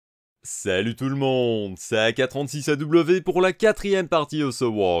Salut tout le monde, c'est AK36AW pour la 4ème partie de ce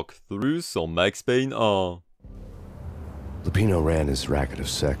walkthrough sur Max Payne 1. Lupino ran his racket of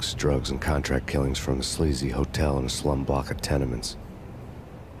sex, drugs, and contract killings from a sleazy hotel in a slum block of tenements.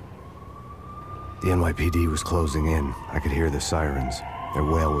 The NYPD was closing in. I could hear the sirens. Their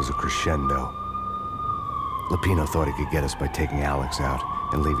wail was a crescendo. Lupino thought he could get us by taking Alex out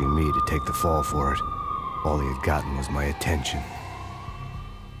and leaving me to take the fall for it. All he had gotten was my attention.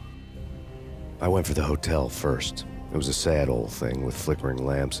 I went for the hotel first. It was a sad old thing with flickering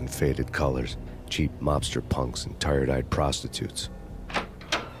lamps and faded colors, cheap mobster punks and tired-eyed prostitutes.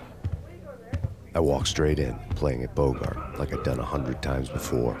 I walked straight in, playing at Bogart, like I'd done 100 times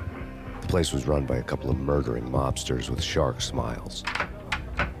before. The place was run by a couple of murdering mobsters with shark smiles.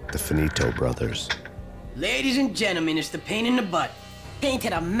 The Finito brothers. Ladies and gentlemen, it's the pain in the butt. Pain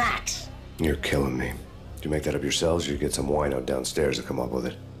to the max. You're killing me. Do you make that up yourselves, or you get some wino downstairs to come up with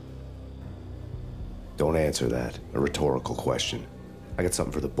it? Don't answer that. A rhetorical question. I got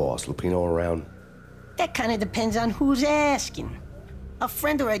something for the boss. Lupino around? That kind of depends on who's asking. A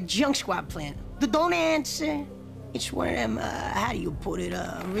friend or a junk squad plan. Don't answer. It's one of them, how do you put it,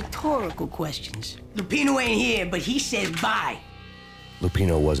 rhetorical questions. Lupino ain't here, but he said bye.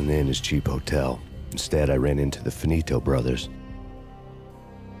 Lupino wasn't in his cheap hotel. Instead, I ran into the Finito brothers.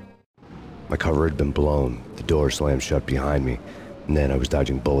 My cover had been blown. The door slammed shut behind me, and then I was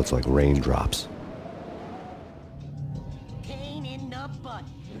dodging bullets like raindrops. Pain in the butt.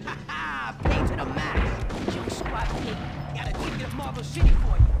 Ha ha! Pain to the max. Junk squad kid. Got a ticket to Marble City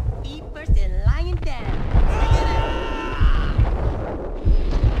for you. Eat first and lying down.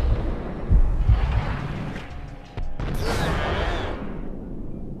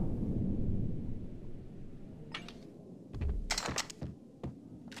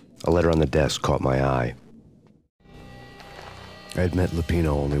 A letter on the desk caught my eye. I had met Lupino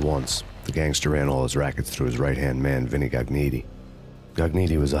only once. The gangster ran all his rackets through his right-hand man, Vinny Gognitti.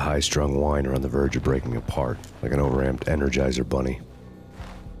 Gognitti was a high-strung whiner on the verge of breaking apart, like an overamped Energizer bunny.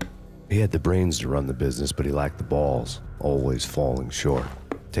 He had the brains to run the business, but he lacked the balls, always falling short,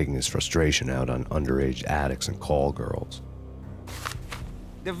 taking his frustration out on underage addicts and call girls.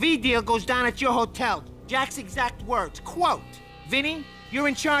 The V deal goes down at your hotel. Jack's exact words, quote, "Vinny, you're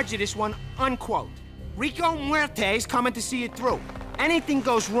in charge of this one," unquote. Rico Muerte's coming to see it through. Anything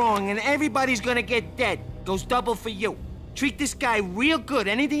goes wrong and everybody's gonna get dead, goes double for you. Treat this guy real good.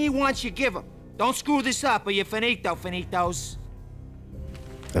 Anything he wants, you give him. Don't screw this up or you're finito, finitos.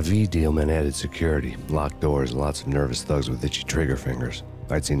 A V deal meant added security, locked doors, and lots of nervous thugs with itchy trigger fingers.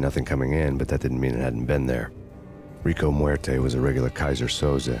 I'd seen nothing coming in, but that didn't mean it hadn't been there. Rico Muerte was a regular Kaiser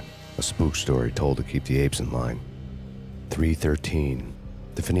Soze, a spook story told to keep the apes in line. 313.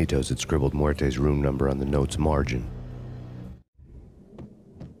 The Finitos had scribbled Muerte's room number on the note's margin.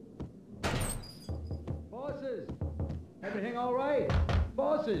 Bosses! Everything all right?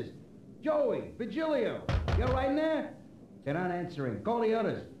 Bosses! Joey, Vigilio, you all right in there? They're not answering. Call the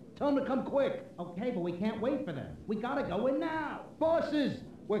others. Tell them to come quick. Okay, but we can't wait for them. We gotta go in now. Bosses,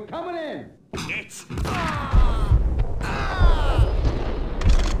 we're coming in. It's...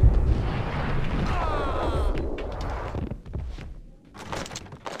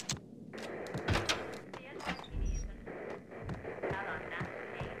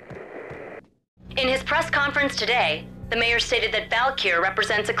 In his press conference today, the mayor stated that Valkyr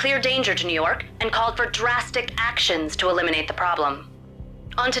represents a clear danger to New York and called for drastic actions to eliminate the problem.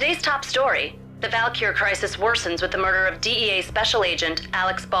 On today's top story, the Valkyr crisis worsens with the murder of DEA Special Agent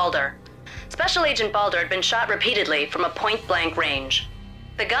Alex Balder. Special Agent Balder had been shot repeatedly from a point-blank range.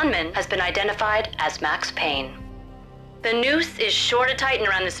 The gunman has been identified as Max Payne. The noose is sure to tighten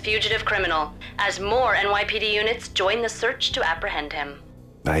around this fugitive criminal as more NYPD units join the search to apprehend him.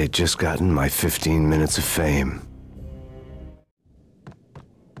 I had just gotten my 15 minutes of fame.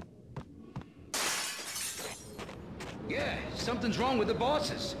 Yeah, something's wrong with the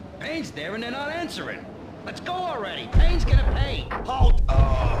bosses. Payne's there and they're not answering. Let's go already. Payne's gonna pay. Hold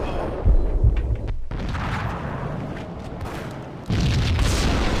on.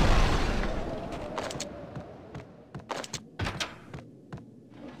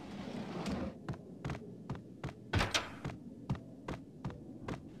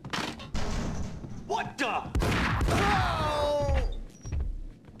 What the?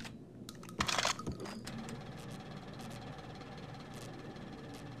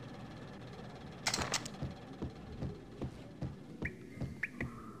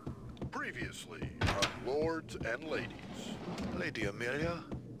 Previously on Lords and Ladies. Lady Amelia,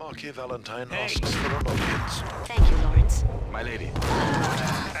 Marquis Valentine Hey. asks for an audience. Thank you, Lawrence. My lady.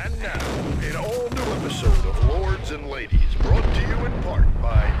 And now, an all-new episode of Lords and Ladies, brought to you in part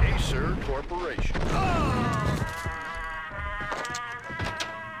by Acer Corporation.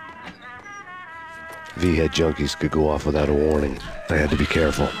 V-head junkies could go off without a warning. I had to be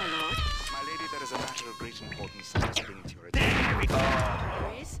careful. My lady, there is a matter of great importance that must bring to your attention. There we go.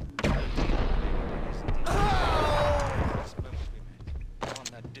 On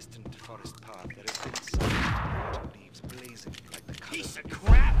that distant forest path, there has been some leaves blazing like the color. Piece of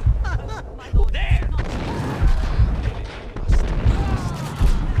crap! My lord, there!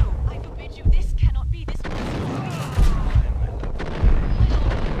 I forbid you. This cannot be. This. My lord,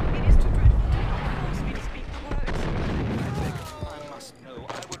 it is too dreadful. Do not force me to speak the words. I must know.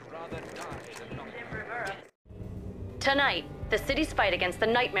 I would rather die than not. Tonight, the city's fight against the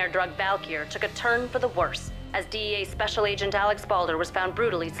nightmare drug Valkyr took a turn for the worse, as DEA Special Agent Alex Balder was found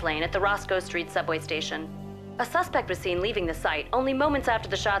brutally slain at the Roscoe Street subway station. A suspect was seen leaving the site only moments after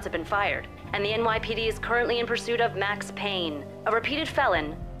the shots had been fired, and the NYPD is currently in pursuit of Max Payne, a repeated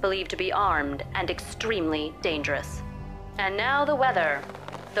felon believed to be armed and extremely dangerous. And now the weather.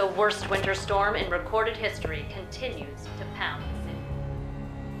 The worst winter storm in recorded history continues to pound the city.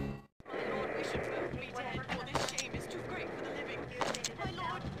 My lord, we should both be dead, for this shame is too great for the living. My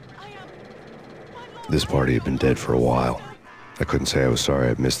lord, I am. My lord, This party had been dead for a while. I couldn't say I was sorry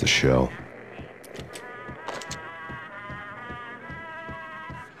I'd missed the show.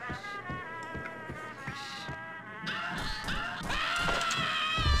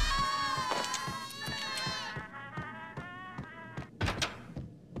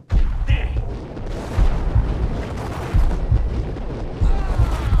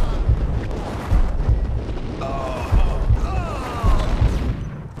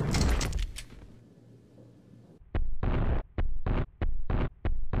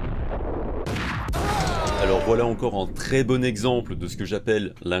 Alors voilà encore un très bon exemple de ce que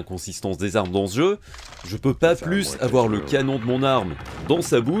j'appelle l'inconsistance des armes dans ce jeu. Je peux pas plus avoir le canon de mon arme dans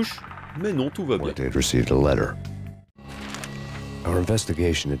sa bouche, mais non, tout va bien. They had received a letter. Our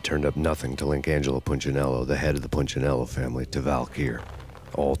investigation had turned up nothing to link Angelo Punchinello, the head of the Punchinello family, to Valkyr.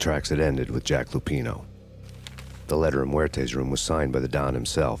 All tracks had ended with Jack Lupino. The letter in Muerte's room was signed by the Don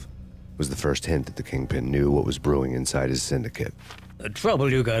himself. It was the first hint that the Kingpin knew what was brewing inside his syndicate. The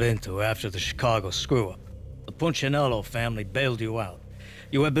trouble you got into after the Chicago screw-up. The Punchinello family bailed you out.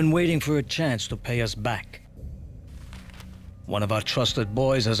 You have been waiting for a chance to pay us back. One of our trusted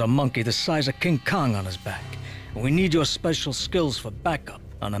boys has a monkey the size of King Kong on his back. We need your special skills for backup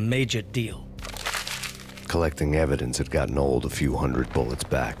on a major deal. Collecting evidence had gotten old a few hundred bullets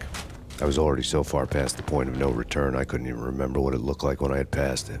back. I was already so far past the point of no return I couldn't even remember what it looked like when I had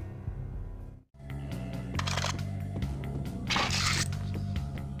passed it.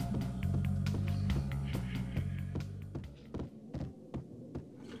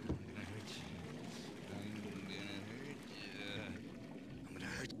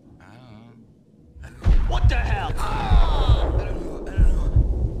 What the hell? I don't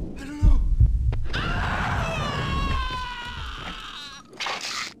know.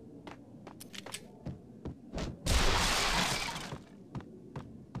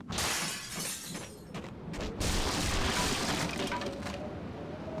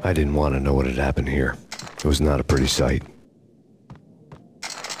 I didn't want to know what had happened here. It was not a pretty sight.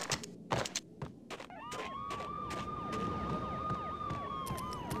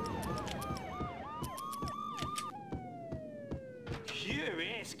 You're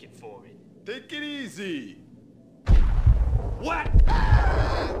asking for it. Take it easy. What?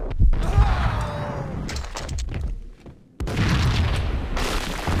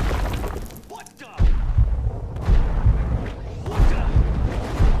 What the? What the?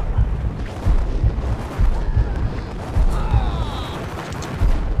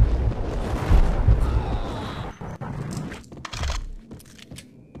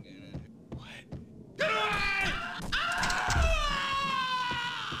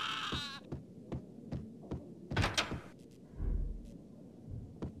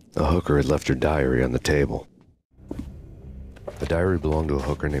 A hooker had left her diary on the table. The diary belonged to a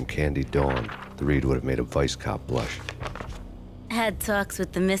hooker named Candy Dawn. The read would have made a vice cop blush. Had talks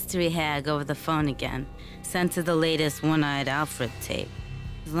with the mystery hag over the phone again. Sent her the latest One-Eyed Alfred tape.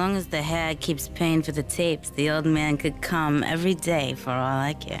 As long as the hag keeps paying for the tapes, the old man could come every day for all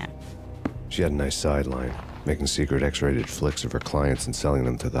I care. She had a nice sideline, making secret X-rated flicks of her clients and selling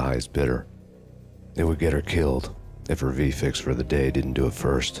them to the highest bidder. It would get her killed if her V-fix for the day didn't do it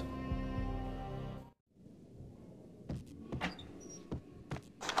first.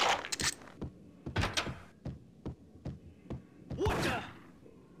 What the?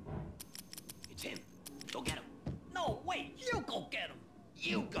 It's him. Go get him. No, wait. You go get him.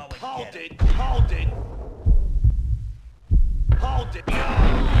 You go and Hold get him. it. Hold it. Hold it.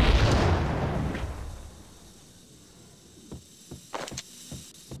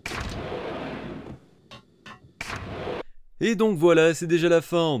 Et donc voilà, c'est déjà la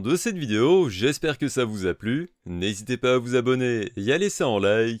fin de cette vidéo, j'espère que ça vous a plu. N'hésitez pas à vous abonner et à laisser un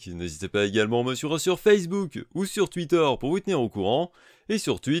like. N'hésitez pas également à me suivre sur Facebook ou sur Twitter pour vous tenir au courant. Et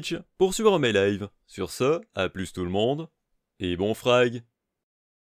sur Twitch pour suivre mes lives. Sur ce, à plus tout le monde, et bon frag!